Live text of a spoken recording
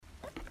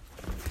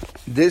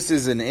This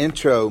is an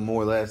intro,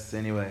 more or less,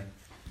 anyway,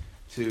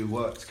 to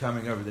what's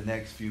coming over the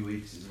next few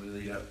weeks as we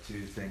lead up to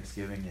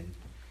Thanksgiving.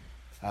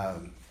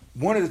 And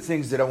one of the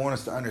things that I want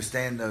us to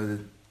understand, though,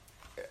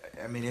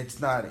 it's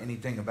not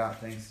anything about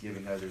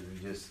Thanksgiving other than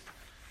just,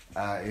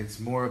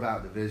 it's more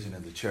about the vision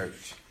of the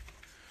church.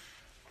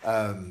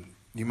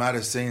 You might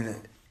have seen it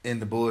in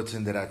the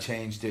bulletin that I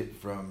changed it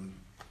from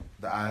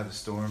the eye of the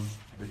storm,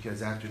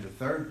 because after the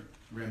third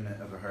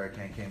remnant of a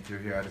hurricane came through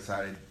here, I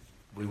decided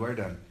we were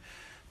done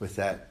with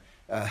that.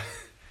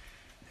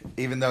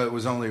 Even though it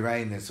was only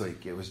rain this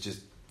week, it was just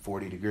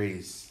 40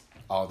 degrees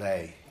all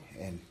day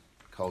and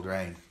cold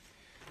rain.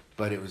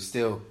 But it was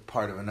still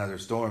part of another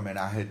storm. And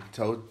I had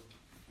told,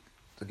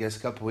 I guess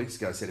a couple weeks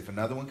ago, I said, if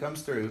another one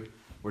comes through,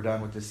 we're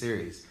done with the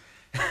series.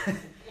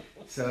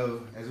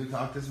 So as we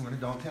talked this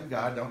morning, don't tempt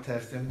God, don't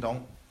test him,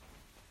 don't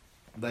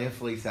lay a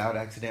fleece out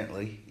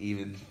accidentally.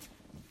 Even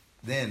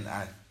then,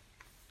 I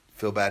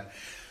feel bad.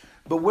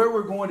 But where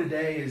we're going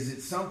today is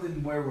it's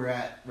something where we're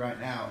at right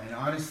now. And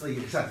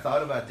honestly, as I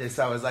thought about this,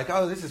 I was like,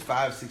 oh, this is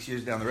 5-6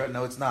 years down the road.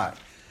 No, it's not.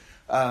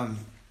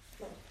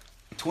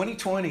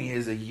 2020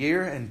 is a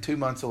year and 2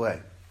 months away.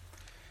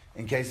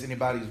 In case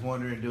anybody's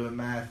wondering, doing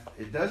math,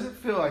 it doesn't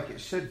feel like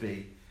it should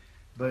be.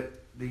 But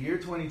the year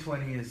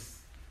 2020 is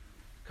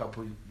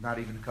not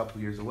even a couple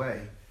years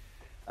away.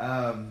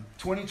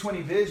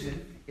 2020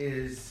 vision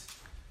is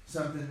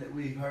something that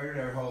we've heard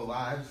our whole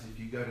lives. If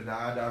you go to the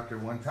eye doctor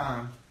one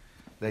time,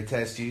 they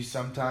test you.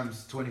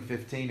 Sometimes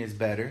 2015 is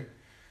better.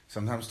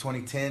 Sometimes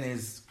 2010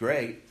 is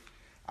great.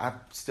 I'm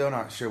still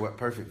not sure what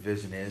perfect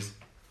vision is.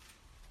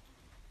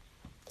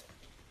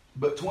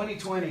 But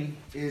 2020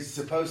 is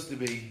supposed to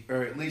be,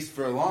 or at least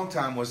for a long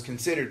time, was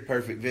considered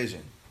perfect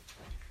vision.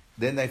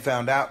 Then they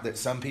found out that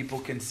some people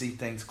can see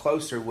things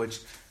closer, which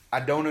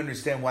I don't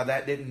understand why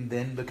that didn't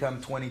then become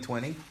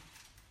 2020.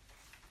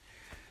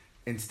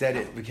 Instead,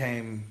 it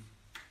became,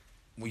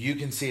 well, you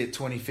can see at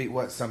 20 feet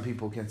what some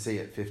people can see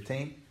at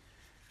 15.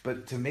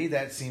 But to me,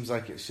 that seems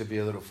like it should be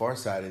a little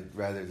farsighted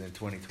rather than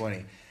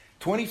 2020.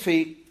 20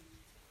 feet,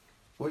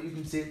 what you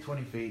can see at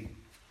 20 feet,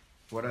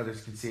 what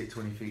others can see at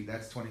 20 feet,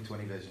 that's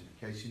 2020 vision,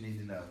 in case you need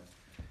to know.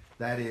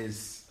 That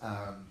is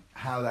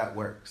how that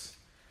works.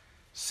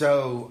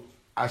 So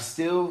I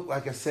still,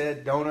 like I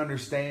said, don't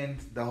understand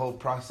the whole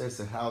process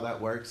of how that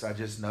works. I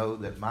just know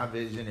that my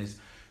vision is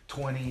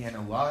 20 and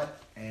a lot,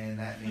 and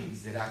that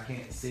means that I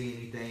can't see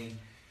anything.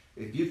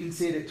 If you can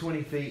see it at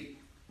 20 feet,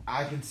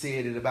 I can see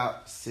it at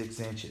about 6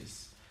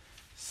 inches.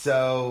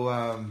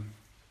 So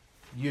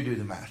you do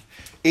the math.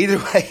 Either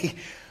way,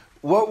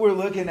 what we're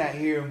looking at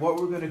here and what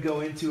we're going to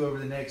go into over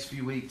the next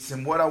few weeks,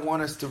 and what I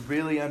want us to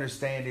really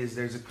understand is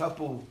there's a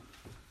couple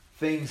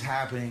things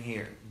happening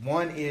here.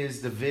 One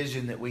is the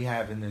vision that we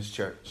have in this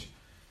church.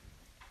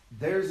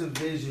 There's a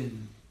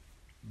vision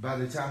by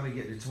the time we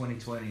get to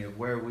 2020 of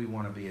where we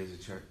want to be as a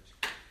church.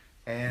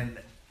 And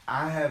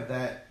I have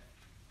that.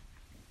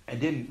 I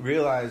didn't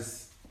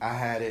realize I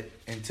had it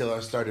until I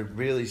started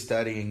really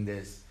studying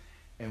this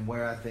and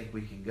where I think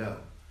we can go.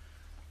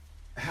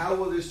 How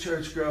will this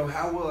church grow?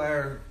 How will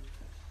our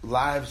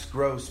lives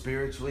grow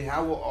spiritually?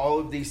 How will all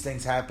of these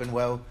things happen?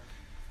 Well,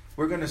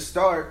 we're going to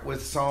start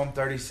with Psalm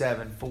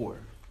 37:4.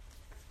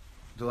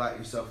 Delight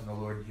yourself in the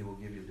Lord, and he will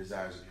give you the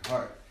desires of your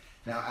heart.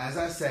 Now, as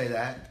I say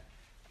that,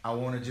 I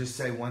want to just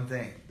say one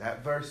thing.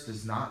 That verse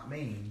does not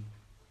mean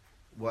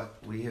what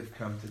we have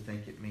come to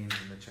think it means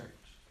in the church.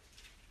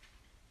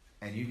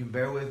 And you can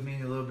bear with me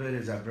a little bit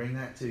as I bring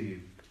that to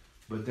you.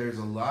 But there's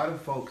a lot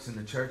of folks in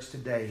the church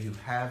today who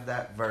have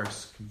that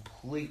verse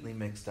completely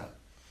mixed up.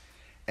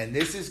 And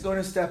this is going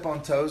to step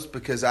on toes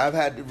because I've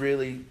had to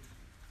really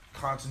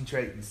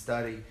concentrate and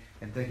study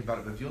and think about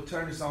it. But if you'll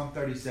turn to Psalm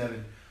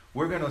 37,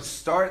 we're going to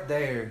start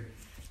there.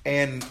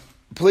 And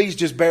please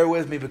just bear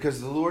with me because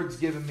the Lord's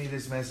given me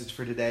this message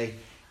for today.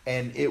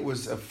 And it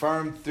was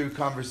affirmed through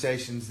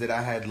conversations that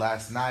I had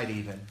last night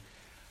even.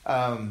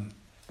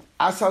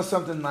 I saw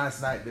something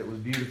last night that was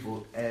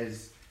beautiful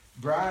as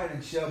Brian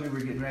and Shelby were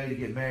getting ready to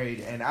get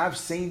married. And I've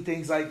seen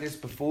things like this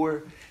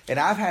before. And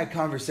I've had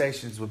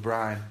conversations with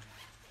Brian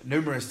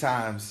numerous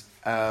times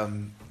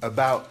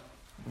about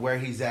where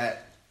he's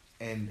at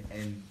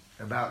and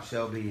about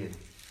Shelby. And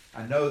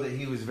I know that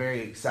he was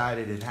very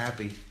excited and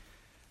happy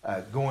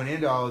going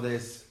into all of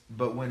this.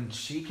 But when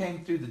she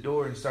came through the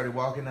door and started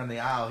walking down the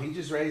aisle, he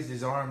just raised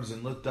his arms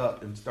and looked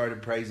up and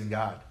started praising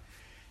God.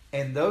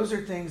 And those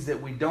are things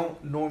that we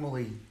don't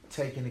normally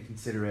take into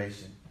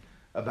consideration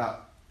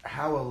about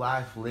how a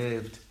life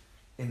lived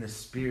in the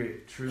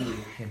Spirit truly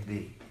can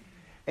be.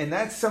 And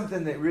that's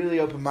something that really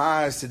opened my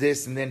eyes to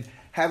this. And then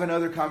having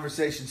other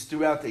conversations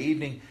throughout the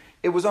evening,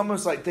 it was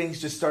almost like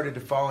things just started to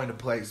fall into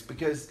place.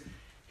 Because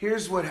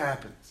here's what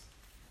happens.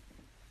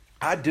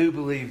 I do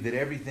believe that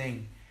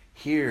everything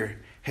here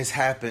has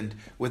happened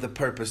with a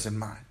purpose in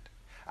mind.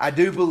 I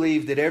do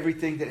believe that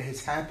everything that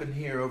has happened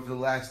here over the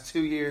last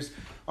 2 years,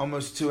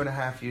 almost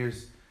 2.5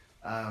 years,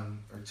 or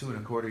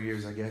 2.25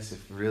 years, I guess,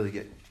 if we really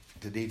get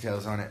to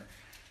details on it.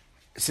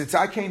 Since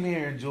I came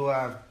here in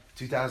July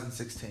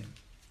 2016,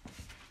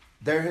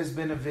 there has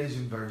been a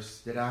vision verse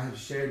that I have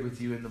shared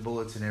with you in the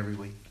bulletin every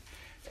week.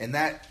 And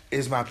that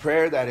is my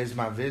prayer, that is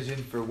my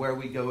vision for where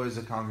we go as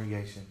a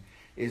congregation,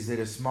 is that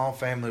a small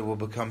family will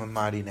become a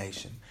mighty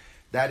nation.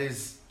 That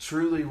is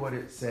truly what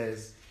it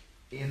says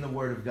in the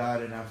Word of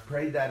God, and I've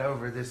prayed that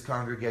over this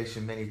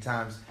congregation many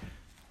times.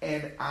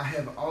 And I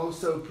have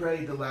also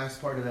prayed the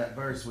last part of that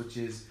verse, which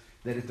is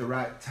that at the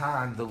right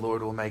time, the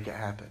Lord will make it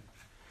happen.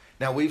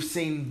 Now, we've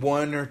seen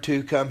one or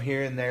two come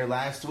here and there.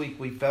 Last week,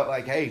 we felt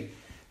like, hey,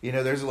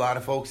 there's a lot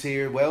of folks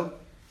here. Well,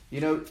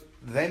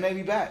 they may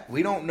be back.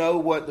 We don't know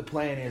what the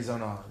plan is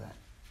on all of that.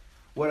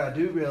 What I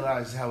do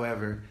realize,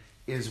 however,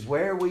 is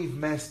where we've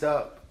messed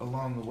up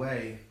along the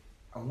way.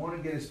 I want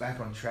to get us back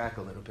on track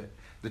a little bit.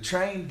 The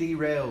train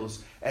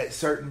derails at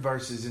certain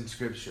verses in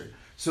Scripture.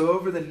 So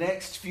over the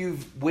next few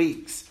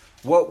weeks,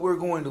 what we're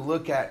going to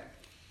look at,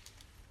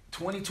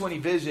 2020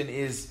 vision,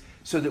 is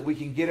so that we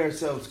can get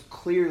ourselves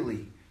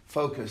clearly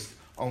focused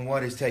on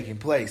what is taking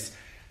place.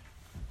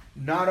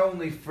 Not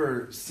only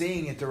for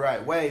seeing it the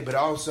right way, but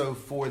also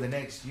for the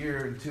next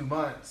year and 2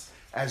 months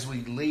as we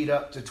lead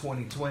up to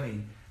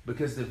 2020.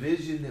 Because the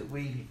vision that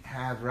we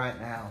have right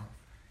now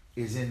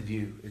is in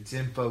view. It's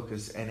in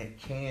focus, and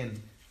it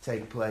can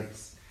take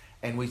place.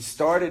 And we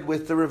started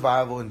with the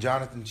revival, and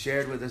Jonathan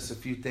shared with us a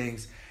few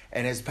things.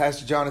 And as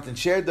Pastor Jonathan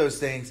shared those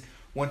things,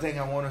 one thing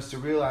I want us to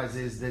realize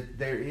is that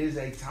there is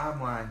a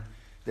timeline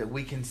that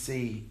we can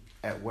see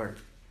at work.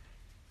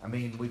 I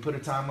mean, we put a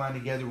timeline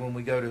together when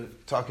we go to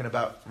talking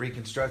about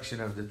reconstruction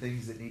of the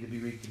things that need to be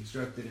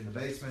reconstructed in the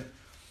basement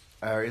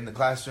or in the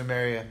classroom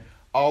area,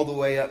 all the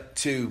way up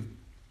to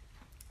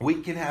we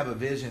can have a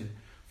vision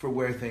for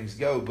where things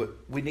go, but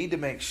we need to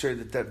make sure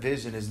that that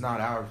vision is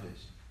not our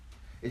vision.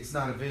 It's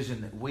not a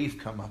vision that we've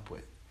come up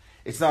with.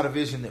 It's not a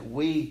vision that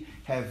we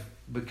have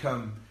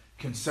become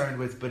concerned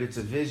with, but it's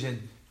a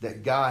vision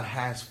that God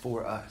has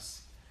for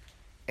us.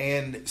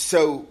 And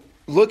so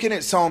looking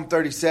at Psalm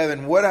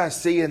 37, what I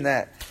see in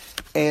that,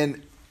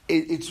 and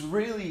it's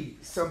really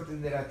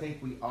something that I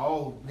think we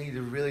all need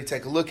to really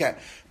take a look at.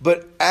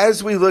 But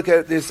as we look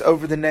at this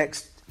over the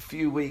next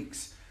few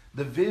weeks,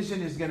 the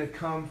vision is going to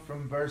come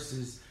from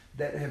verses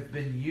that have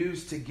been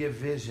used to give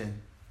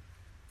vision,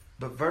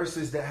 but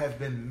verses that have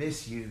been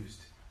misused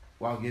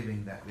while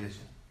giving that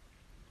vision.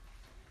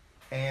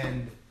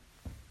 And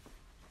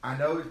I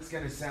know it's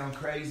going to sound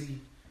crazy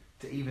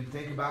to even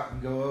think about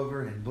and go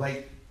over. And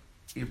Blake,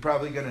 I'm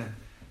probably going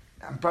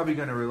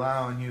to rely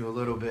on you a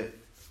little bit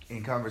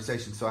in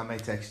conversation, so I may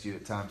text you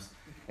at times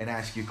and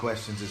ask you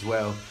questions as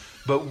well.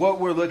 But what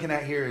we're looking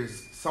at here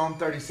is Psalm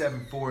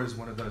 37:4 is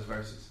one of those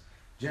verses.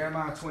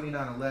 Jeremiah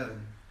 29:11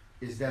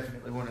 is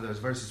definitely one of those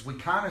verses. We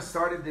kind of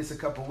started this a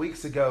couple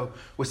weeks ago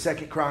with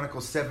 2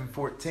 Chronicles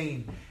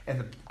 7:14 and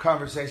the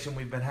conversation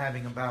we've been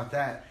having about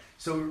that.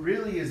 So it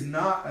really is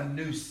not a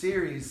new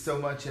series so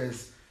much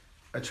as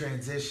a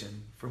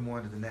transition from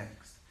one to the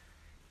next.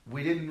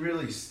 We didn't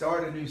really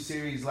start a new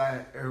series,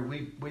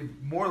 we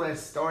more or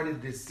less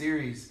started this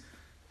series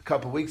a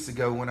couple weeks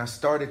ago when I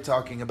started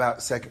talking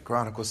about 2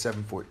 Chronicles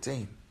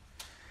 7:14.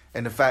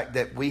 And the fact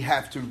that we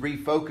have to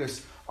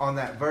refocus on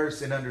that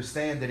verse and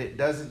understand that it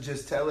doesn't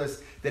just tell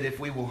us that if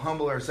we will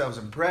humble ourselves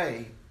and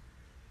pray,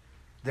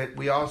 that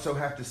we also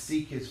have to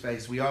seek His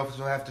face. We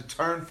also have to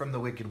turn from the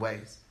wicked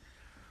ways.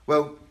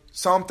 Well,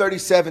 Psalm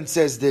 37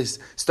 says this,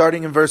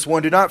 starting in verse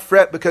 1, "Do not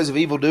fret because of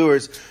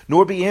evildoers,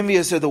 nor be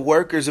envious of the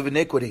workers of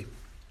iniquity.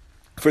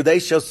 For they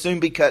shall soon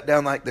be cut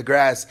down like the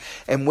grass,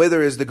 and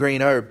wither as the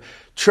green herb.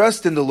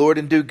 Trust in the Lord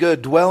and do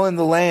good. Dwell in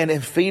the land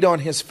and feed on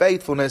His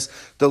faithfulness.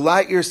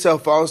 Delight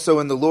yourself also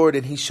in the Lord,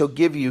 and He shall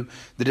give you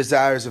the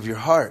desires of your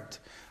heart."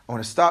 I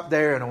want to stop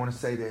there and I want to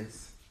say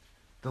this.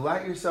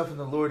 Delight yourself in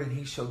the Lord, and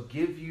He shall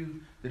give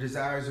you the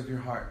desires of your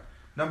heart.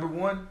 Number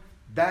one,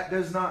 that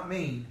does not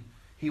mean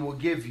He will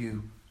give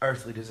you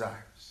earthly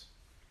desires.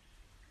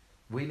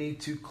 We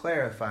need to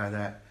clarify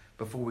that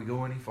before we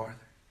go any farther.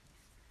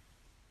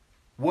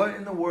 What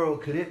in the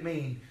world could it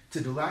mean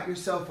to delight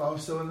yourself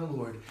also in the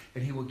Lord,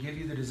 and He will give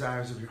you the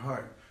desires of your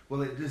heart?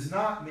 Well, it does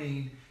not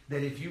mean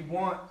that if you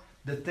want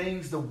the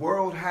things the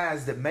world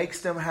has that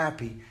makes them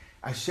happy.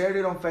 I shared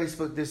it on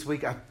Facebook this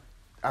week.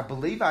 I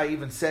believe I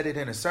even said it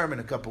in a sermon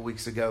a couple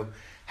weeks ago.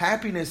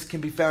 Happiness can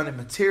be found in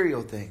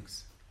material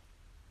things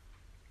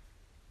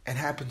and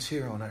happens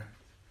here on earth.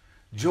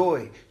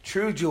 Joy,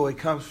 true joy,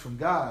 comes from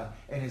God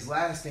and is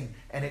lasting,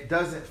 and it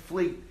doesn't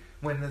fleet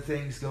when the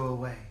things go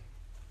away.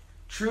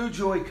 True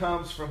joy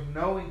comes from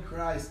knowing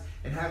Christ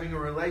and having a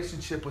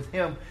relationship with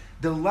Him.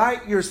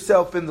 Delight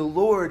yourself in the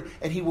Lord,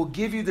 and He will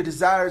give you the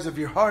desires of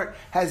your heart.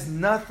 Has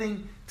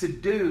nothing to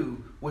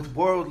do with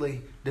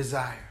worldly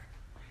desire.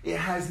 It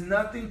has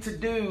nothing to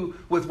do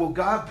with, well,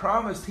 God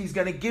promised He's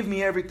going to give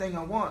me everything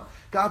I want.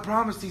 God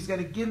promised He's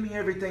going to give me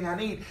everything I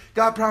need.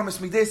 God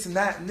promised me this and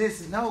that and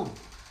this. No,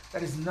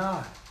 that is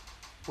not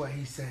what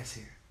He says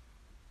here.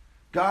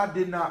 God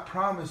did not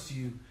promise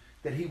you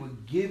that He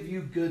would give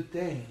you good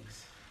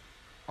things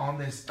on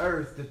this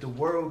earth that the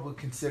world would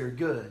consider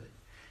good.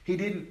 He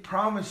didn't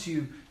promise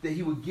you that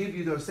He would give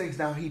you those things.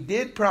 Now, He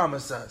did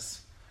promise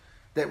us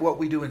that what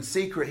we do in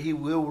secret, He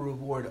will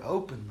reward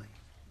openly.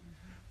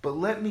 But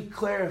let me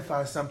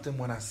clarify something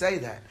when I say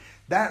that.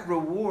 That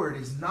reward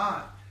is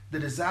not the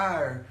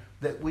desire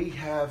that we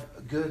have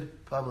a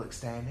good public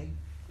standing.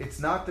 It's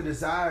not the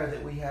desire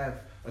that we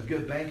have a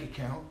good bank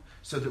account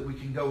so that we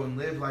can go and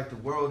live like the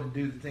world and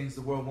do the things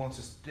the world wants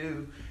us to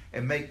do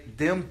and make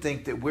them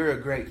think that we're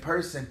a great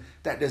person.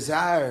 That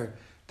desire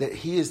that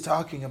He is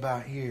talking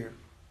about here,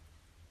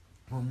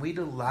 when we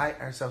delight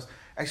ourselves.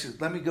 Actually,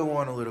 let me go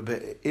on a little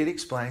bit. It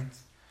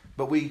explains.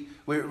 But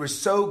we're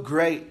so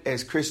great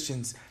as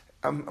Christians.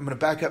 I'm going to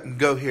back up and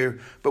go here.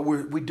 But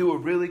we do a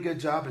really good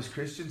job as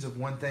Christians of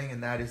one thing,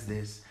 and that is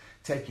this.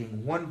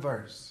 Taking one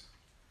verse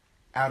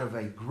out of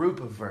a group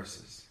of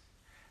verses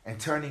and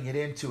turning it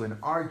into an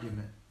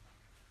argument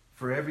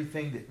for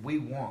everything that we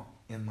want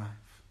in life.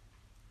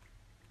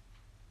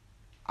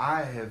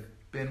 I have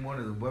been one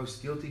of the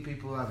most guilty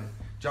people of it.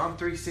 John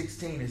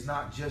 3:16 is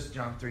not just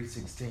John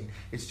 3:16.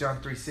 It's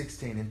John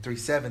 3:16 and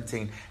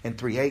 3:17 and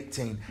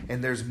 3:18.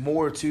 And there's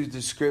more to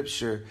the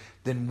scripture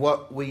than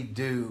what we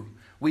do.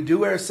 We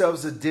do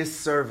ourselves a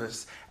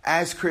disservice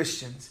as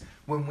Christians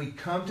when we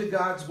come to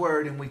God's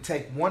word and we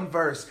take one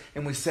verse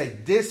and we say,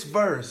 this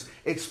verse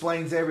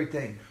explains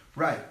everything.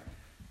 Right.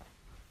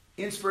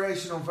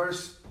 Inspirational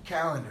verse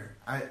calendar.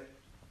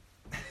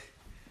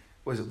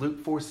 Was it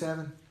Luke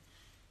 4:7?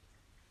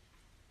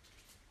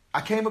 I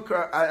came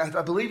across,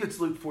 I believe it's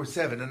Luke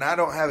 4:7, and I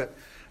don't have it.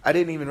 I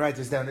didn't even write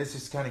this down. This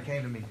just kind of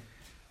came to me.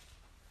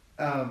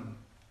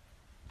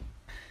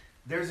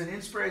 There's an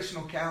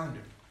inspirational calendar,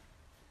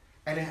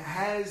 and it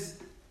has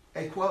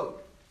a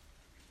quote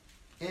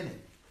in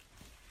it.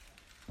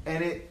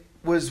 And it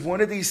was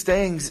one of these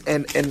things,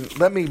 and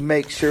let me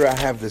make sure I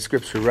have the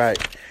scripture right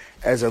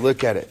as I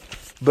look at it.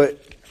 But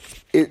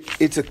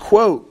it's a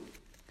quote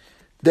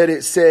that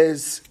it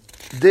says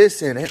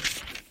this in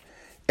it,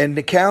 and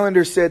the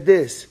calendar said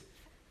this.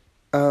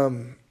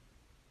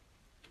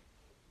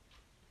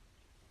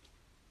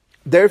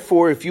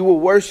 Therefore, if you will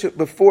worship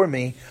before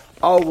me,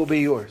 all will be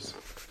yours.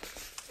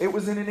 It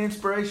was in an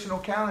inspirational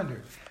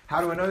calendar.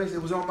 How do I know this?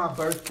 It was on my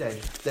birthday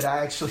that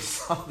I actually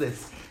saw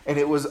this. And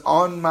it was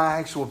on my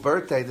actual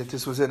birthday that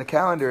this was in a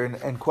calendar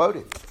and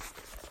quoted.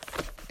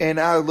 And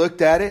I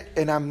looked at it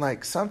and I'm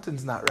like,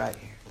 something's not right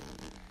here.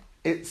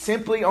 It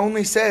simply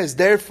only says,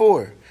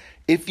 therefore,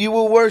 if you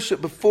will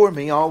worship before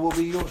me, all will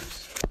be yours.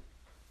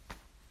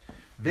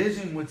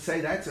 Vision would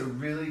say that's a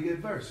really good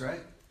verse,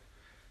 right?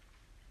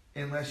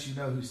 Unless you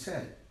know who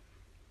said it.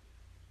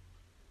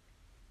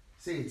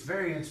 See, it's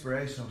very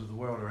inspirational to the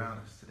world around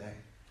us today.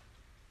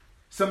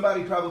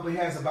 Somebody probably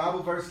has a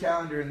Bible verse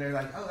calendar and they're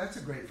like, oh, that's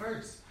a great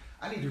verse.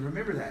 I need to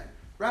remember that.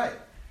 Right.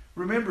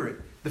 Remember it.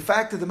 The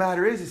fact of the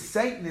matter is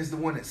Satan is the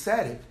one that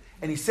said it,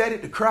 and he said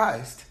it to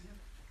Christ.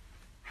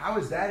 How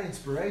is that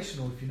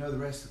inspirational if you know the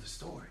rest of the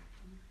story?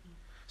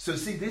 So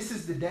see, this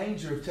is the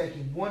danger of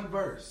taking one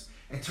verse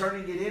and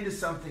turning it into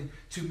something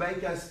to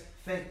make us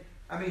think.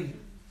 I mean,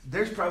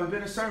 there's probably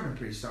been a sermon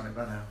preached on it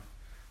by now.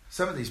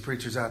 Some of these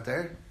preachers out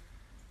there.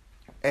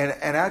 And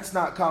that's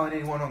not calling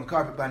anyone on the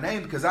carpet by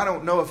name, because I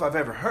don't know if I've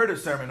ever heard a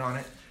sermon on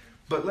it.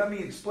 But let me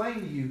explain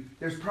to you,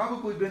 there's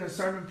probably been a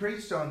sermon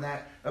preached on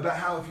that, about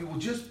how if you will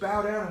just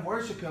bow down and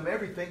worship Him,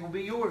 everything will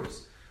be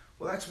yours.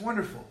 Well, that's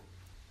wonderful.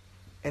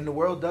 And the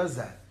world does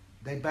that.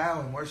 They bow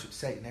and worship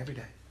Satan every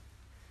day.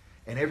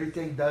 And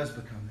everything does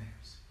become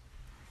theirs.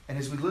 And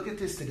as we look at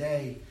this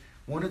today,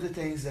 one of the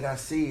things that I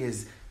see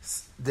is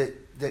that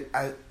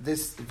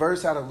this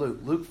verse out of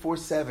Luke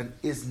 4:7,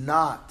 is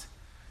not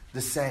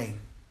the same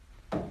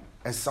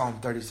as Psalm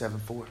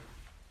 37:4.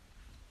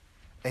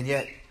 And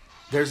yet,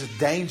 there's a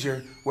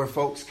danger where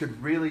folks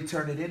could really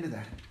turn it into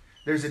that.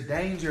 There's a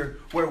danger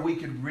where we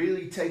could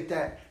really take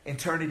that and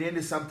turn it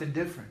into something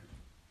different.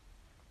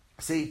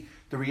 See,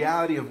 the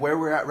reality of where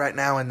we're at right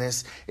now in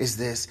this is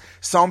this.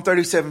 Psalm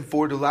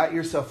 37:4, delight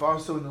yourself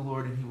also in the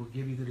Lord, and He will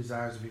give you the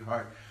desires of your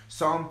heart.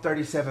 Psalm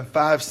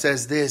 37:5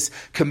 says this,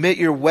 commit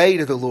your way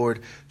to the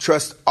Lord,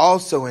 trust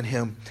also in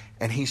Him,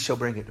 and He shall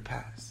bring it to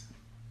pass.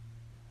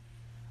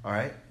 All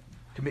right?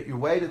 Commit your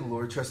way to the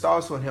Lord, trust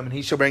also in Him, and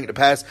He shall bring it to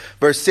pass.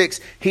 Verse 6,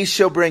 He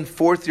shall bring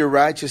forth your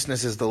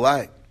righteousness as the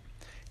light,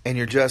 and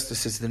your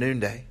justice as the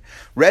noonday.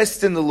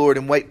 Rest in the Lord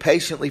and wait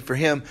patiently for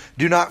Him.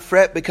 Do not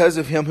fret because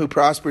of him who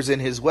prospers in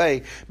his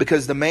way,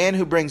 because the man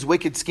who brings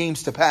wicked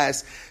schemes to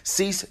pass.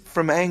 Cease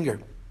from anger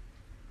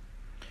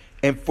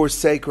and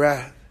forsake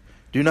wrath.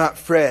 Do not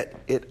fret,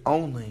 it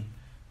only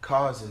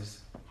causes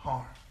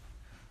harm.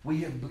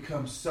 We have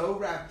become so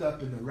wrapped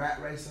up in the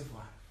rat race of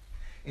life,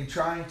 in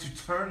trying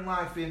to turn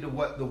life into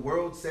what the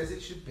world says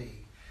it should be,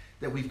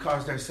 that we've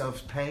caused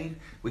ourselves pain,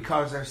 we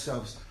cause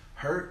ourselves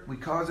hurt, we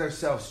cause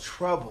ourselves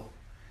trouble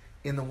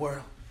in the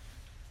world.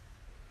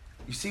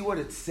 You see what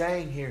it's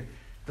saying here?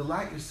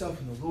 Delight yourself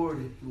in the Lord,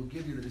 and He will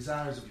give you the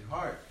desires of your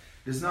heart.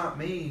 Does not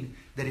mean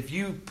that if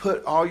you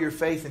put all your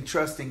faith and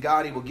trust in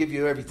God, He will give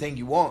you everything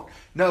you want.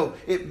 No,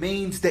 it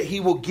means that He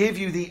will give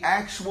you the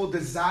actual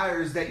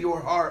desires that your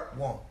heart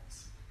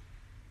wants.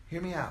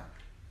 Hear me out.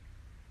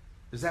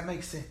 Does that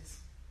make sense?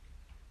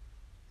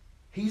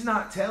 He's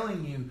not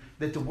telling you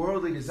that the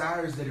worldly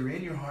desires that are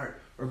in your heart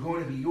are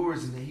going to be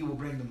yours and that He will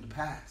bring them to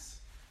pass.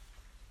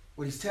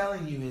 What He's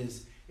telling you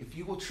is, if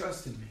you will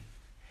trust in me,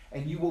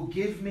 and you will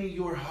give me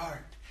your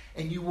heart,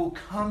 and you will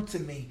come to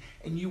me,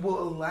 and you will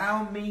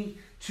allow me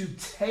to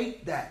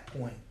take that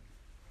point,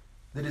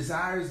 the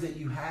desires that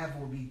you have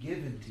will be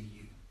given to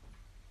you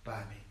by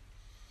me.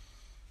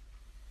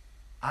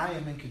 I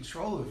am in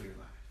control of your life.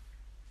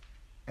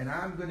 And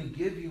I'm going to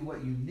give you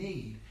what you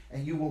need.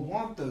 And you will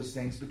want those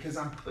things because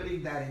I'm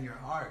putting that in your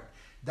heart.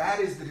 That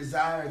is the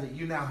desire that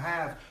you now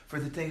have for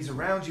the things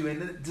around you.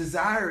 And the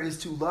desire is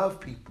to love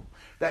people.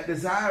 That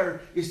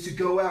desire is to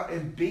go out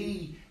and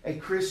be a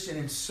Christian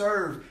and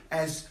serve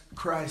as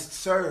Christ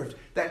served.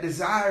 That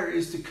desire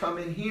is to come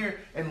in here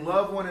and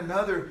love one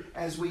another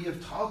as we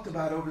have talked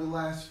about over the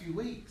last few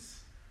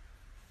weeks.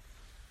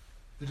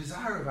 The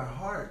desire of our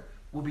heart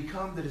will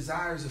become the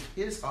desires of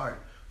His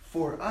heart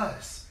for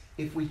us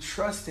if we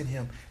trust in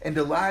Him and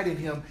delight in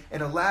Him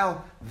and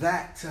allow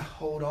that to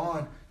hold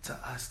on to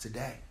us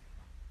today.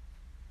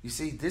 You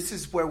see, this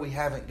is where we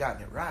haven't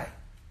gotten it right.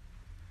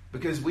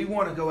 Because we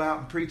want to go out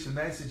and preach a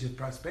message of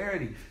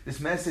prosperity.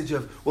 This message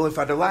of, well, if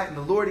I delight in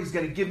the Lord, He's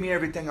going to give me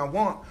everything I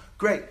want.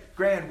 Great,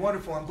 grand,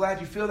 wonderful. I'm glad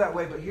you feel that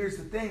way. But here's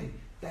the thing.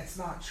 That's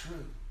not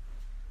true.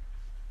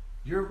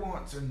 Your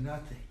wants are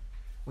nothing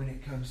when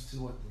it comes to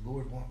what the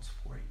Lord wants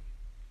for you.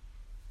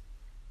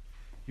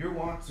 Your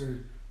wants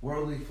are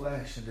worldly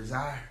flesh and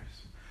desires.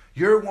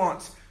 Your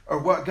wants are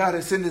what got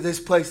us into this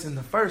place in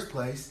the first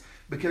place,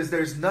 because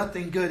there's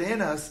nothing good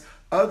in us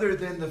other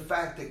than the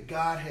fact that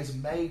God has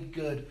made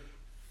good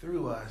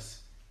through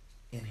us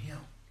in Him.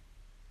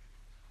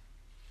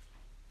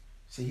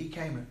 See, He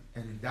came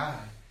and He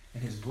died,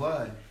 and His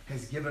blood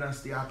has given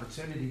us the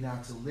opportunity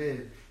now to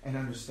live and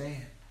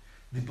understand.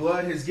 The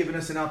blood has given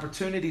us an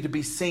opportunity to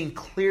be seen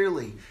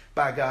clearly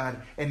by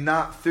God and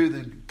not through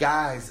the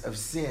guise of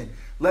sin.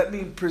 Let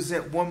me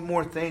present one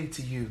more thing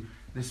to you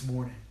this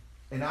morning.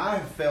 And I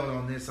have failed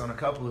on this on a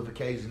couple of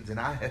occasions, and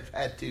I have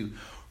had to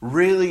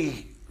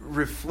really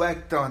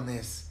reflect on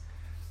this.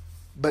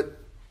 But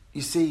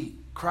you see,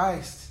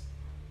 Christ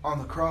on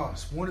the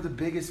cross, one of the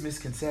biggest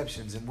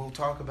misconceptions, and we'll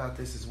talk about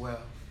this as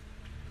well,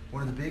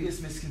 one of the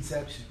biggest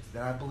misconceptions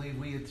that I believe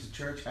we as a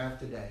church have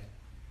today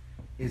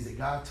is that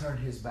God turned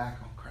His back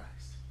on Christ.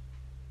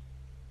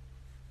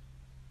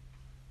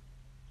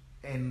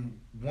 And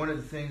one of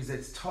the things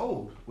that's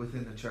told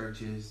within the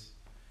church is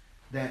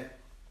that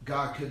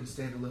God couldn't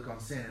stand to look on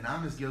sin. And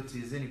I'm as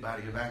guilty as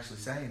anybody of actually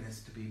saying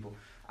this to people.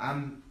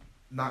 I'm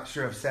not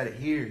sure I've said it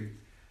here,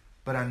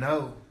 but I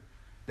know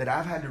that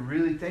I've had to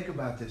really think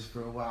about this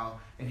for a while.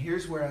 And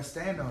here's where I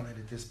stand on it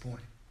at this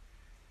point.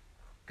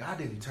 God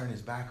didn't turn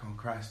His back on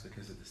Christ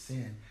because of the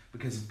sin.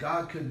 Because if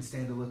God couldn't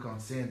stand to look on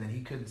sin, then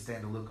He couldn't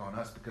stand to look on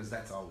us, because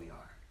that's all we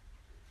are.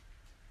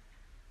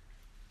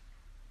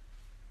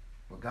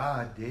 What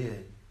God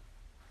did,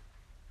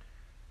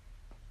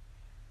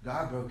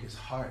 God broke His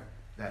heart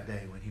that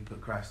day when He put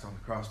Christ on the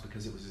cross,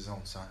 because it was His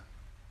own Son.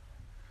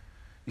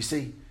 You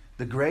see,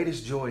 the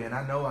greatest joy, and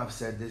I know I've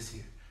said this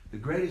here, the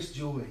greatest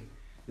joy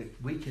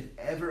that we could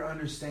ever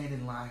understand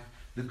in life,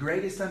 the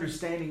greatest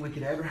understanding we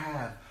could ever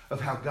have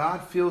of how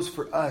God feels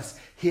for us,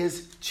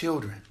 His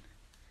children,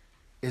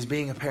 is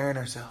being a parent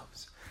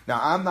ourselves. Now,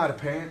 I'm not a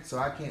parent, so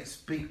I can't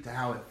speak to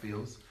how it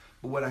feels.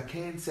 But what I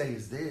can say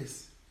is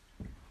this.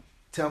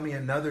 Tell me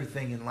another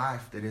thing in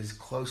life that is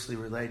closely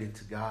related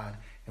to God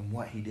and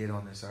what He did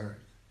on this earth,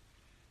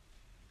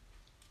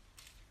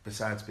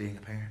 besides being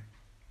a parent.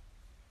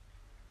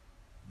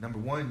 Number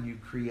one, you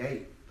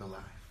create the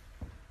life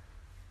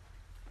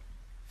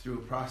through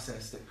a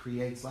process that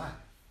creates life.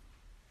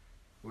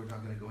 We're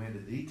not going to go into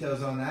the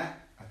details on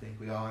that. I think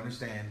we all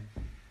understand.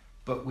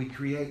 But we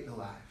create the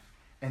life.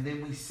 And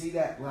then we see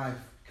that life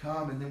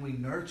come, and then we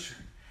nurture,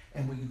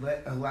 and we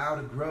allow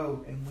to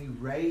grow, and we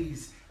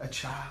raise a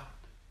child.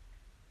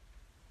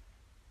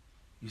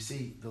 You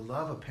see, the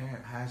love a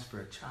parent has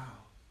for a child,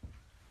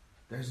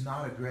 there's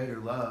not a greater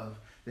love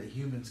that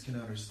humans can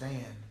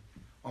understand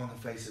on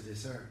the face of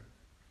this earth,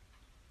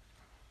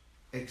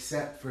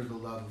 except for the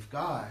love of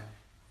God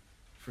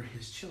for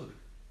His children.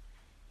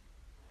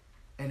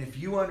 And if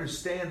you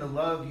understand the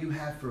love you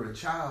have for a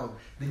child,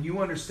 then you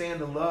understand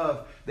the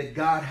love that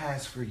God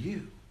has for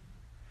you.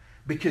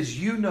 Because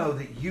you know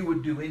that you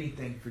would do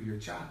anything for your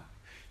child.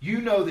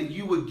 You know that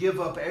you would give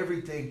up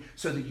everything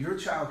so that your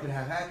child could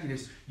have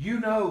happiness.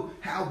 You know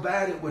how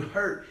bad it would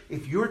hurt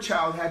if your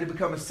child had to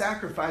become a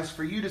sacrifice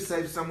for you to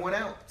save someone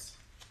else.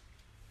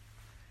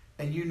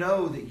 And you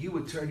know that you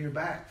would turn your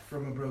back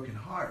from a broken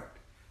heart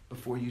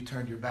before you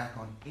turned your back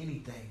on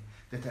anything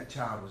that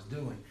child was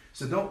doing.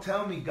 So don't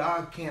tell me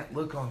God can't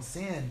look on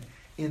sin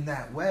in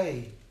that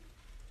way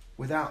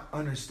without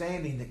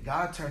understanding that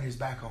God turned His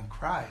back on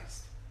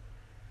Christ,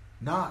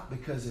 not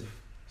because of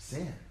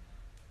sin.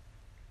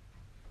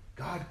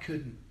 God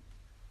couldn't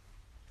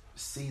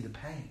see the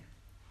pain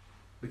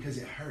because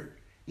it hurt.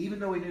 Even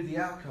though He knew the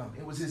outcome,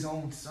 it was His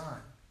own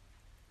Son.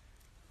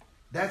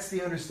 That's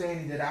the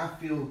understanding that I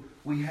feel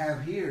we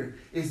have here,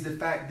 is the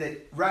fact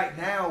that right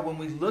now when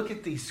we look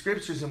at these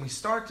scriptures and we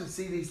start to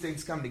see these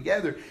things come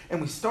together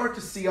and we start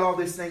to see all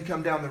this thing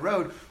come down the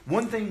road,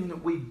 one thing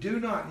that we do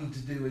not need to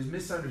do is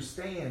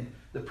misunderstand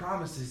the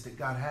promises that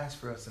God has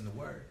for us in the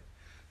Word.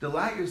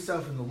 Delight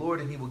yourself in the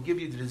Lord and He will give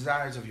you the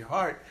desires of your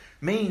heart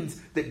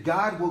means that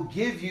God will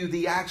give you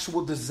the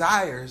actual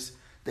desires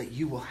that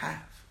you will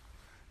have.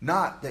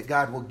 Not that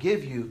God will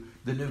give you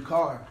the new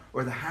car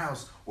or the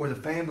house or the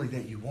family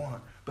that you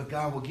want, but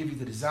God will give you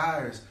the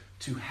desires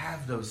to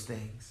have those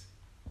things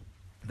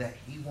that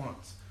He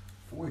wants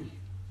for you.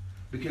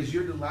 Because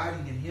you're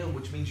delighting in Him,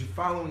 which means you're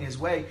following His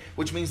way,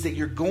 which means that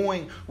you're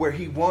going where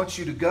He wants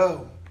you to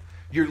go.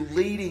 You're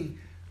leading,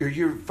 or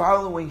you're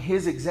following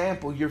His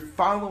example. You're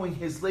following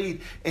His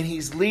lead, and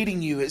He's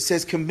leading you. It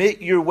says,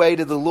 commit your way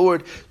to the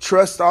Lord.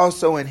 Trust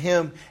also in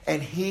Him,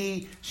 and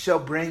He shall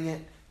bring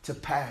it to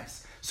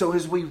pass. So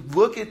as we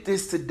look at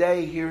this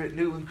today here at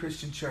Newland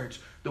Christian Church,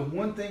 the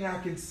one thing I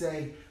can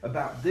say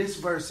about this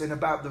verse and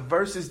about the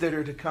verses that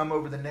are to come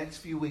over the next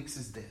few weeks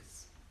is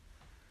this.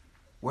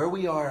 Where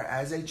we are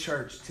as a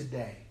church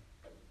today,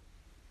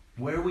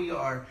 where we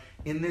are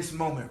in this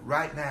moment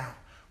right now,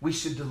 we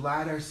should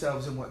delight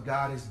ourselves in what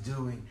God is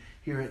doing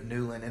here at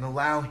Newland and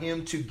allow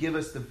Him to give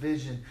us the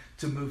vision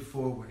to move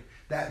forward.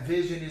 That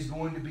vision is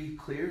going to be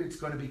clear, it's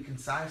going to be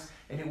concise,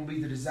 and it will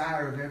be the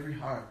desire of every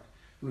heart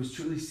who is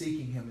truly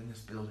seeking Him in this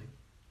building.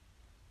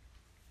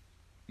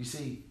 You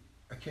see,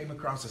 I came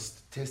across a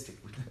statistic.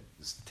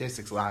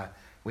 Statistics lie.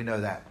 We know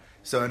that.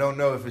 So I don't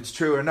know if it's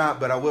true or not,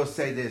 but I will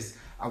say this.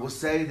 I will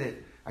say that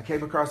I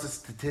came across a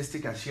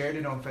statistic. I shared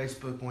it on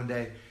Facebook one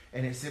day,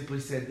 and it simply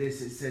said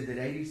this. It said that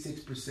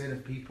 86%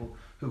 of people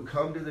who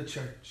come to the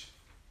church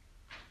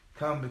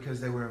come because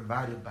they were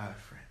invited by a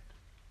friend.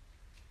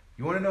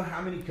 You want to know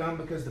how many come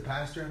because the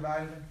pastor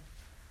invited them?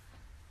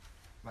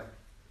 Like,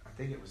 I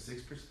think it was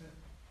 6%.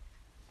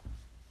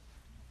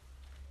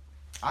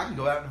 I can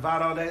go out and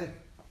invite all day.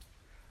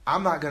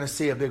 I'm not going to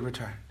see a big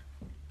return.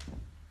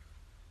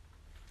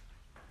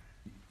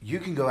 You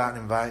can go out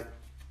and invite,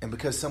 and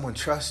because someone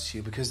trusts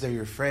you, because they're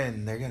your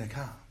friend, they're going to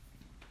come.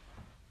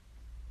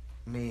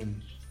 I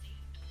mean,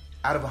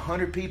 out of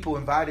 100 people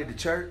invited to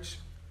church,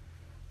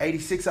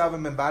 86 of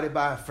them invited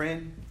by a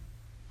friend.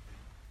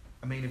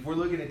 I mean, if we're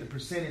looking at the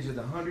percentage of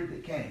the 100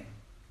 that came,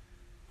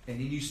 and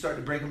then you start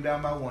to break them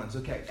down by ones,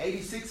 okay,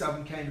 86 of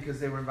them came because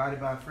they were invited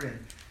by a friend.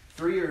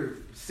 3 or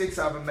 6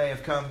 of them may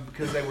have come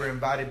because they were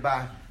invited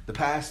by the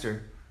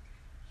pastor.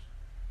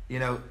 You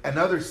know,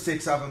 another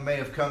 6 of them may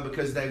have come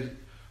because they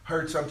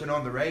heard something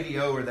on the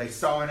radio or they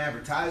saw an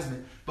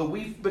advertisement. But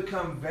we've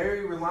become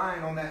very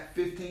reliant on that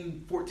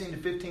 14 to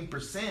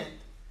 15%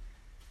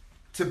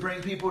 to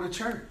bring people to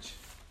church.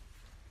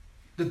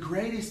 The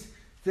greatest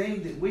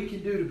thing that we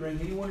can do to bring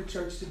anyone to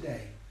church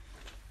today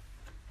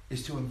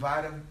is to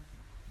invite them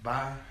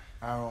by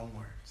our own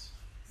words.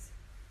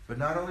 But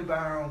not only by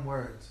our own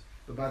words,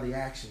 but by the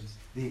actions,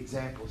 the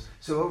examples.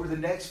 So over the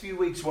next few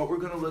weeks, what we're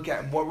going to look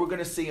at and what we're going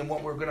to see and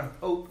what we're going to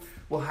hope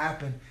will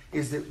happen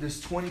is that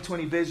this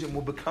 2020 vision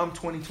will become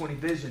 2020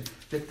 vision,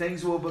 that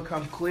things will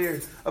become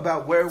clear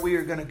about where we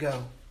are going to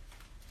go.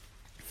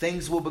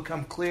 Things will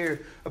become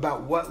clear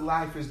about what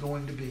life is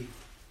going to be.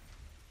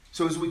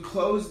 So as we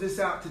close this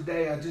out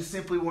today, I just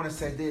simply want to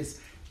say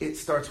this. It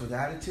starts with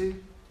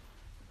attitude.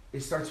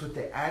 It starts with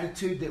the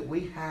attitude that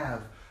we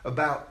have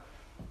about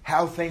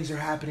how things are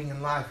happening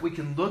in life. We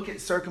can look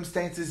at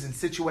circumstances and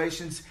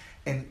situations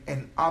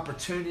and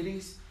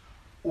opportunities,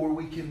 or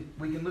we can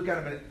look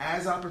at them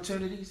as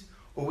opportunities,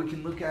 or we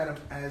can look at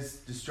them as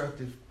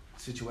destructive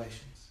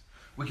situations.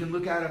 We can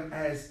look at them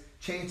as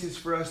chances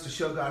for us to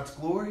show God's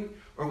glory,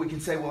 or we can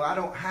say, well, I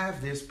don't have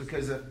this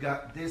because I've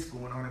got this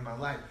going on in my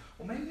life.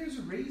 Well, maybe there's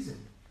a reason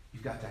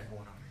you've got that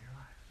going on in your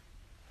life.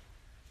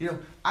 You know,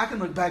 I can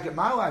look back at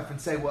my life and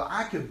say, well,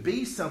 I could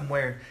be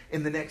somewhere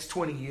in the next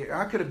 20 years.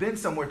 I could have been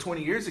somewhere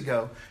 20 years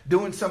ago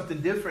doing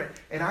something different,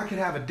 and I could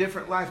have a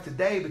different life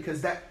today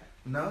because that...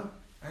 No,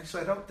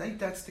 actually, I don't think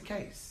that's the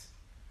case.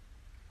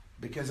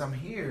 Because I'm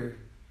here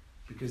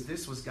because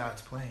this was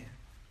God's plan.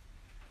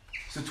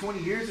 So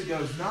 20 years ago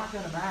is not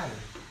going to matter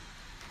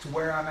to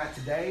where I'm at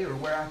today or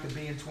where I could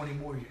be in 20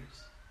 more years.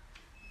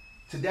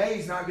 Today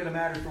is not going to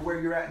matter for where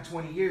you're at in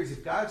 20 years.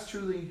 If God's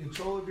truly in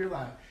control of your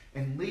life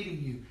and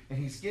leading you, and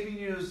He's giving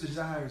you those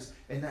desires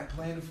and that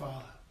plan to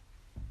follow,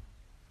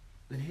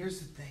 then here's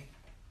the thing.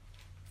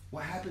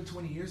 What happened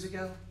 20 years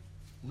ago?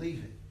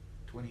 Leave it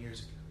 20 years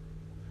ago.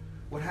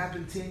 What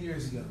happened 10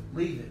 years ago?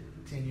 Leave it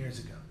 10 years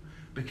ago.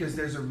 Because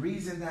there's a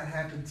reason that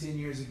happened 10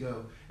 years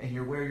ago, and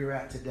you're where you're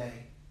at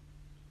today.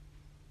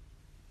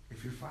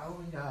 If you're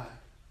following God,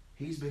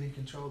 He's been in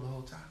control the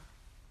whole time.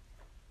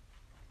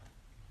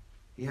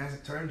 He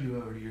hasn't turned you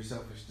over to your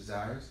selfish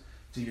desires,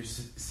 to your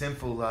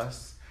sinful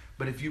lusts.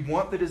 But if you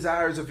want the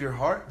desires of your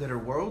heart that are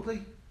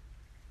worldly,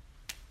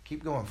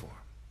 keep going for them.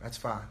 That's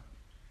fine.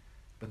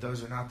 But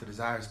those are not the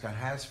desires God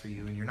has for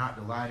you, and you're not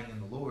delighting in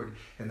the Lord,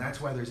 and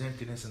that's why there's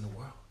emptiness in the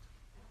world.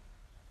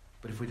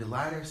 But if we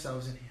delight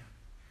ourselves in Him,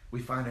 we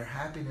find our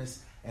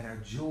happiness and our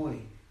joy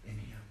in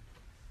Him.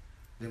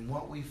 then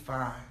what we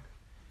find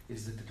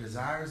is that the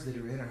desires that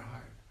are in our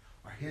heart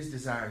are His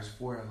desires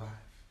for our life.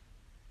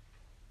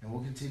 And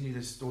we'll continue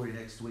this story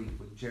next week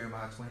with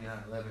Jeremiah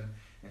 29:11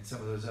 and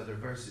some of those other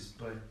verses.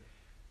 But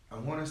I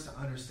want us to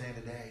understand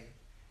today,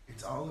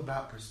 it's all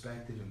about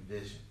perspective and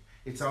vision.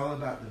 It's all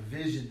about the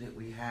vision that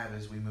we have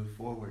as we move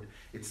forward.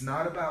 It's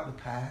not about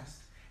the past.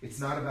 It's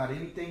not about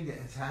anything that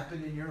has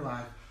happened in your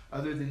life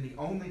other than the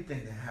only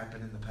thing that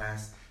happened in the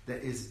past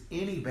that is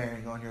any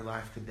bearing on your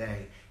life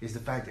today is the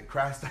fact that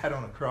Christ died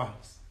on a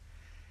cross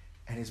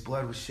and His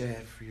blood was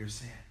shed for your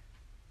sin.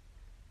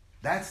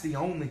 That's the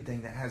only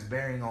thing that has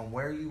bearing on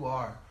where you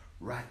are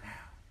right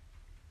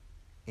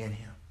now in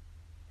Him.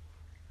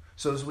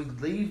 So as we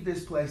leave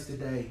this place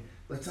today,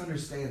 let's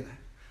understand that.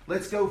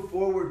 Let's go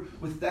forward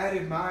with that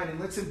in mind, and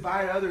let's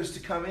invite others to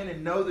come in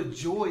and know the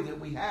joy that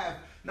we have,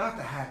 not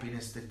the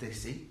happiness that they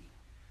seek,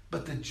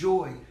 but the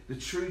joy, the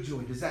true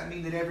joy. Does that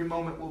mean that every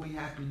moment will be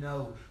happy?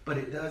 No, but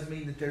it does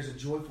mean that there's a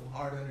joyful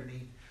heart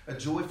underneath, a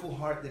joyful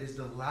heart that is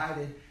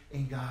delighted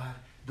in God,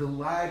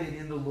 delighted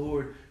in the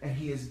Lord, and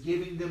He is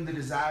giving them the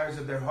desires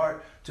of their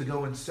heart to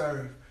go and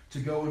serve, to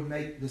go and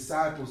make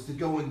disciples, to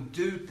go and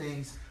do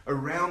things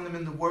around them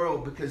in the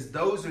world, because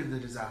those are the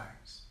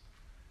desires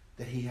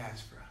that He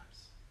has for us.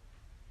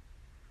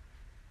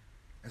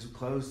 As we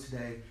close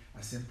today,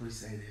 I simply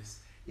say this.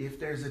 If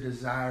there's a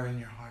desire in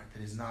your heart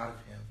that is not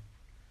of Him,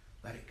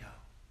 let it go.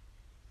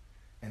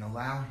 And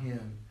allow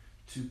Him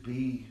to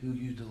be who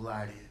you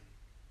delight in.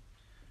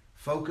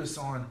 Focus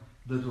on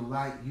the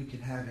delight you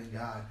can have in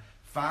God.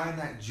 Find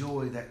that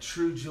joy, that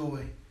true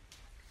joy,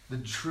 the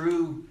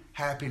true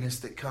happiness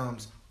that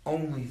comes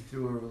only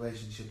through a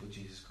relationship with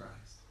Jesus Christ.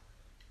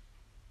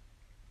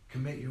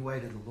 Commit your way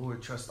to the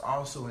Lord. Trust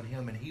also in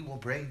Him, and He will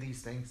bring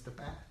these things to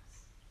pass.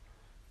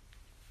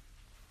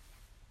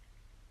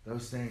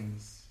 Those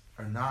things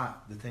are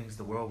not the things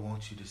the world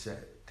wants you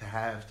to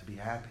have to be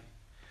happy.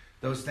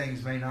 Those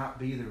things may not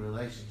be the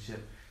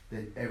relationship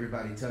that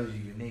everybody tells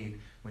you need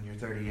when you're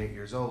 38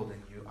 years old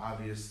and you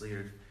obviously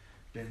have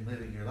been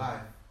living your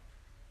life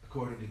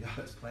according to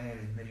God's plan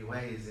in many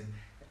ways. And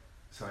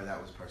sorry,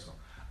 that was personal.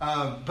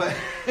 But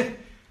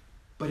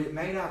it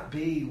may not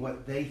be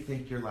what they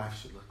think your life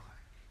should look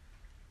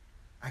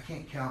like. I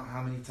can't count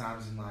how many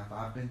times in life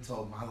I've been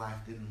told my life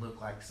didn't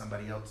look like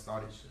somebody else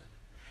thought it should.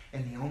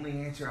 And the only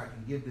answer I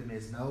can give them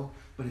is no,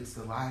 but it's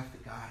the life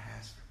that God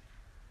has for me.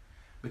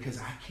 Because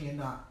I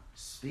cannot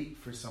speak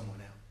for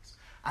someone else.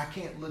 I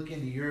can't look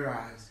into your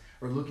eyes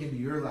or look into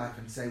your life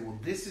and say, well,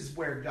 this is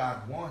where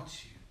God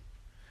wants you.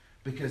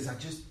 Because I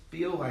just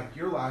feel like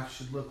your life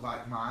should look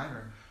like mine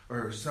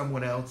or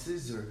someone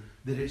else's, or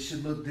that it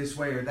should look this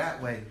way or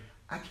that way.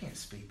 I can't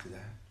speak to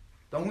that.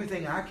 The only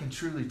thing I can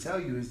truly tell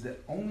you is the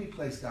only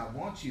place God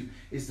wants you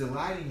is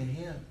delighting in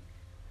Him,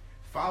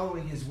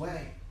 following His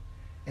way,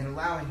 and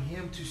allowing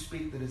Him to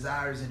speak the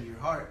desires into your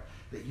heart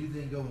that you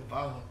then go and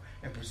follow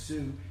and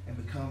pursue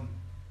and become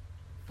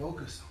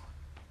focused on.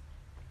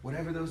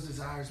 Whatever those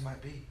desires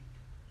might be.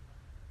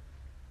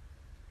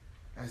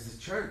 As the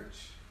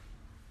church,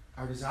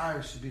 our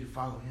desires should be to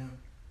follow Him.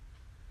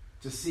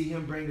 To see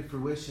Him bring to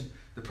fruition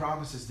the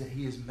promises that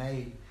He has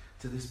made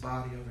to this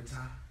body over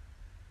time.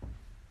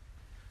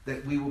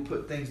 That we will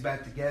put things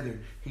back together.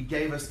 He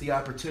gave us the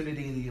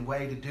opportunity and the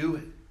way to do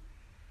it.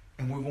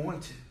 And we're going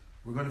to.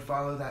 We're going to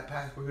follow that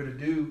path. We're going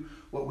to do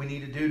what we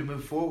need to do to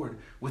move forward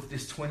with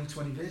this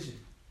 2020 vision.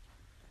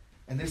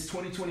 And this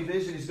 2020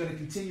 vision is going to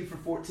continue for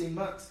 14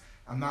 months.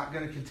 I'm not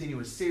going to continue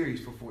a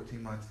series for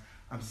 14 months.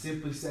 I'm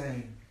simply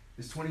saying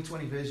this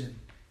 2020 vision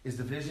is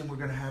the vision we're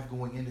going to have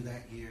going into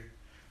that year.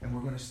 And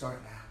we're going to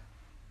start now.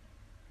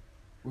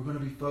 We're going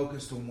to be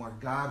focused on where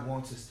God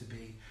wants us to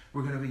be.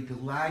 We're going to be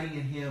delighting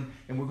in Him,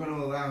 and we're going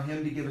to allow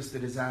Him to give us the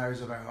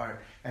desires of our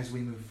heart as we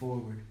move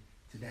forward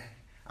today.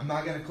 I'm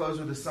not going to close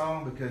with a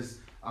song because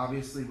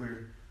obviously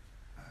we're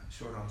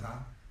short on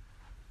time.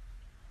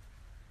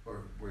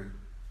 Or we've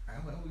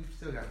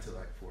still got till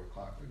like 4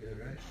 o'clock. We're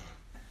good,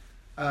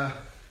 right?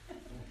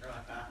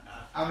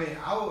 I'll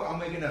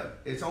make it up.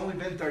 It's only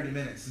been 30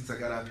 minutes since I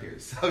got up here,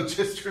 so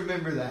just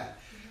remember that.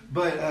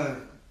 But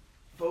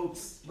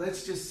folks,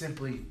 let's just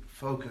simply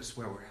focus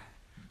where we're at.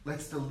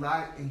 Let's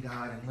delight in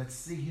God and let's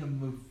see Him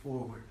move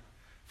forward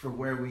for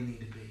where we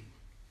need to be.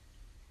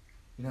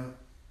 You know,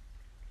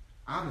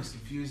 I'm as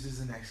confused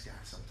as the next guy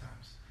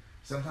sometimes.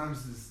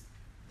 Sometimes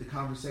the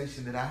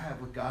conversation that I have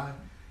with God,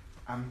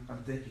 I'm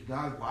thinking,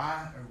 God,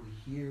 why are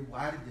we here?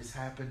 Why did this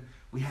happen?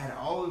 We had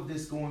all of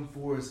this going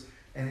for us,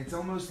 and it's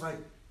almost like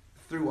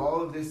through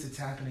all of this that's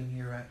happening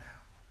here right now,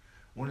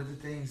 one of the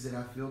things that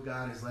I feel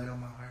God has laid on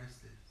my heart is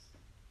this.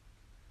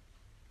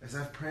 As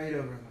I've prayed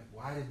over, I'm like,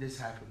 why did this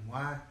happen?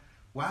 Why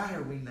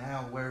are we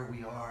now where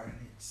we are?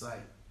 And it's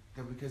like,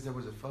 because there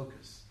was a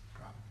focus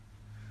problem.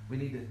 We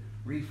need to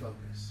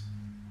refocus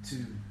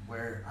to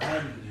where I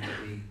needed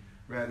to be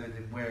rather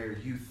than where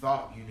you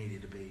thought you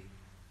needed to be.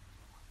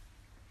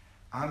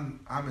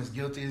 I'm as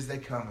guilty as they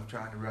come of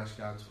trying to rush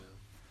God's will.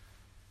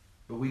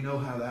 But we know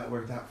how that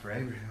worked out for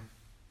Abraham.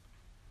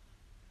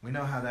 We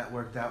know how that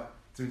worked out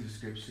through the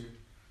Scripture.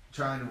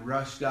 Trying to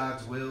rush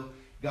God's will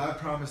God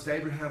promised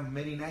Abraham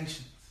many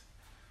nations.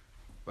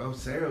 Well,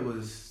 Sarah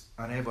was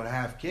unable to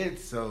have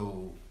kids,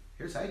 so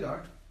here's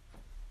Hagar.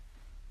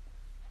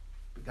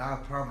 But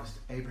God promised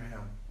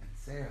Abraham and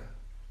Sarah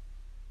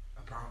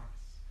a promise.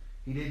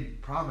 He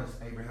didn't promise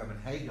Abraham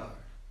and Hagar.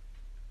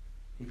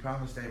 He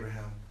promised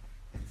Abraham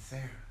and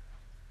Sarah,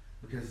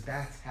 because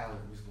that's how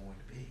it was going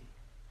to be.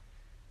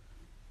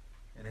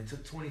 And it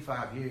took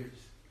 25 years.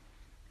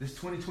 This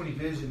 2020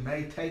 vision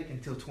may take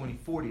until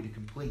 2040 to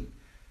complete,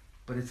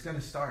 but it's going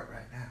to start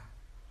right now,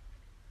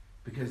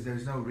 because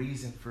there's no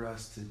reason for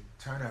us to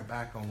turn our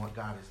back on what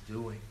God is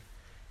doing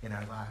in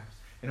our lives.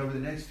 And over the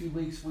next few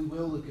weeks, we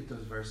will look at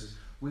those verses.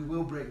 We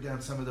will break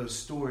down some of those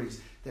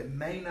stories that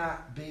may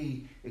not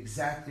be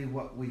exactly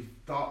what we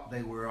thought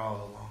they were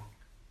all along.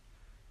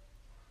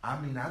 I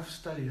mean, I've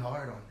studied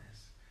hard on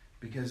this,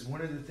 because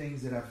one of the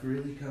things that I've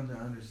really come to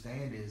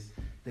understand is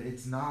that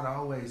it's not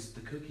always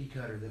the cookie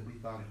cutter that we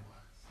thought it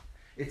was.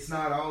 It's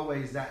not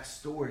always that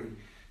story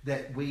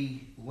that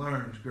we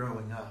learned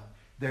growing up.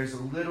 There's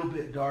a little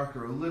bit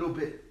darker, a little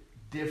bit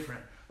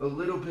different, a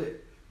little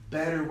bit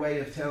better way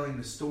of telling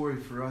the story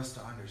for us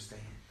to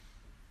understand.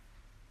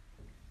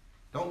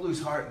 Don't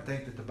lose heart and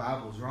think that the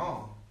Bible's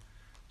wrong.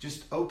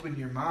 Just open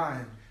your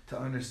mind to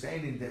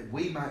understanding that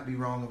we might be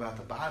wrong about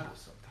the Bible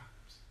sometimes.